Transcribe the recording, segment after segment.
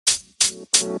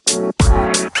Good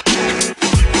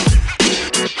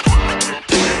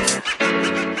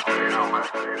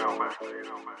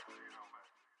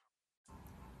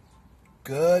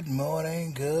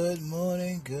morning, good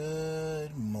morning,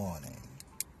 good morning.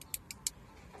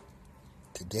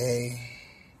 Today,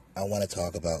 I want to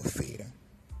talk about fear.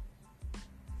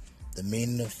 The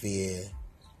meaning of fear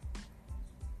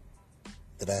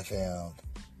that I found.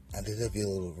 I did a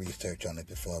little research on it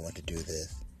before I went to do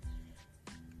this.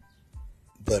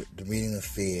 But the meaning of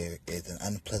fear is an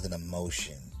unpleasant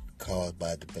emotion caused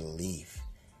by the belief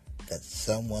that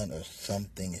someone or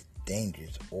something is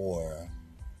dangerous or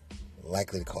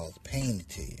likely to cause pain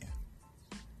to you.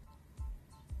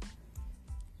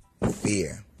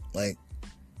 Fear.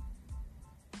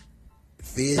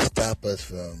 Fear stops us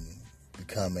from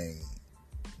becoming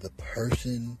the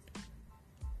person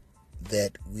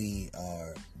that we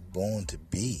are born to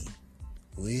be.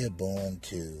 We are born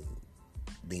to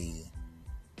be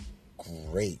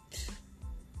great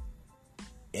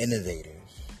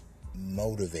innovators,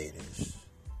 motivators.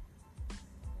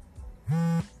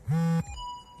 I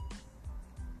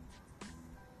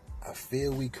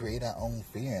feel we create our own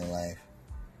fear in life.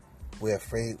 We're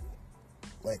afraid,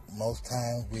 most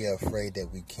times we are afraid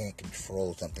that we can't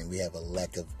control something. We have a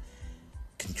lack of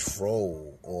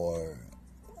control or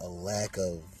a lack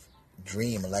of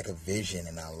dream, a lack of vision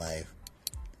in our life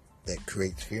that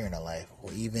creates fear in our life.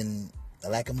 Or even a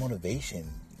lack of motivation,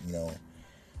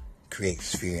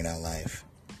 creates fear in our life.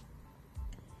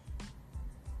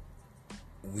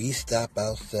 We stop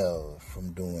ourselves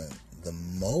from doing the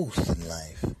most in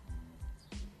life.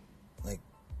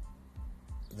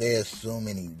 There are so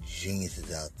many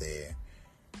geniuses out there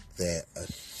that are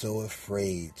so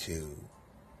afraid to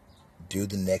do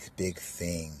the next big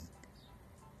thing,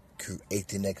 create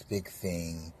the next big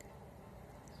thing,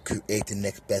 create the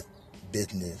next best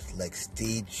business, like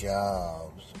Steve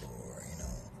Jobs or,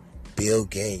 Bill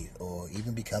Gates, or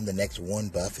even become the next Warren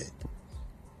Buffett.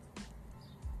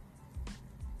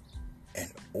 In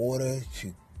order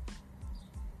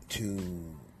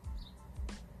to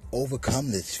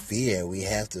overcome this fear, we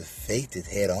have to face it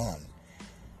head on.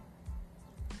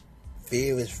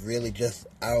 Fear is really just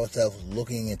ourselves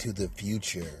looking into the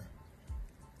future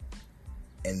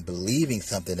and believing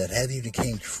something that hasn't even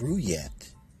came true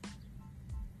yet.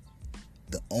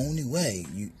 The only way,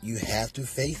 you have to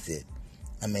face it.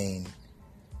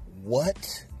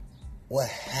 What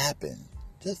happened?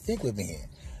 Just think with me here.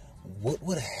 What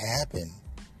would happen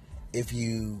if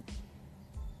you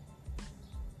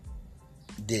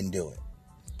didn't do it?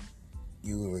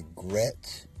 You would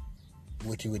regret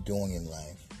what you were doing in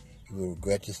life. You will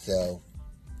regret yourself.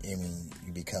 You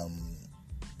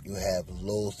have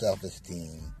low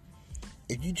self-esteem.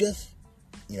 If you just,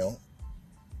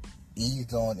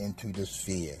 ease on into this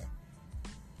fear,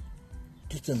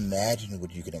 just imagine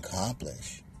what you can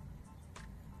accomplish.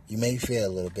 You may fail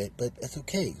a little bit, but it's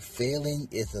okay. Failing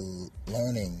is a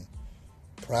learning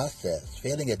process.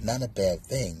 Failing is not a bad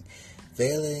thing.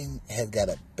 Failing has got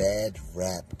a bad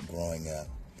rap growing up.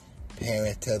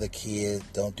 Parents tell the kids,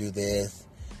 don't do this,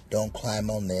 don't climb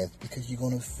on this, because you're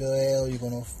going to fail, you're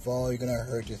going to fall, you're going to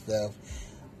hurt yourself.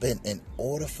 But in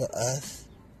order for us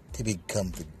to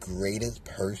become the greatest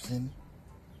person,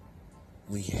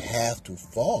 we have to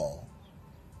fall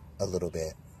a little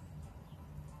bit.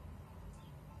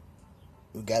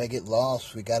 We got to get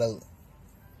lost. We got to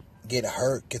get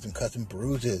hurt, get some cuts and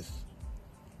bruises.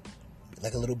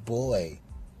 Like a little boy,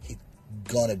 he's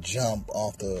going to jump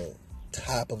off the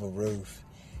top of a roof.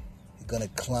 He's going to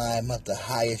climb up the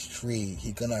highest tree.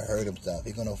 He's going to hurt himself.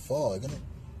 He's going to fall.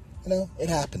 It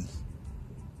happens.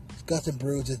 Cuts and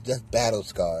bruises, just battle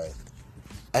scars.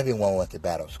 Everyone wants the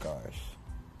battle scars.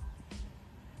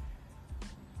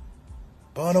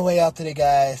 But on the way out today,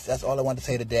 guys, that's all I want to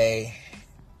say today.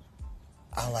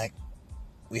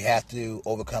 We have to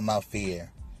overcome our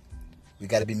fear. We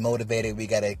got to be motivated. We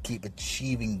got to keep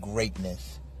achieving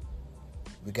greatness.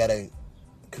 We got to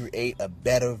create a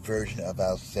better version of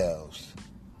ourselves.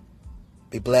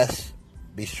 Be blessed.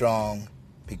 Be strong.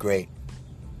 Be great.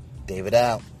 David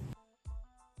out.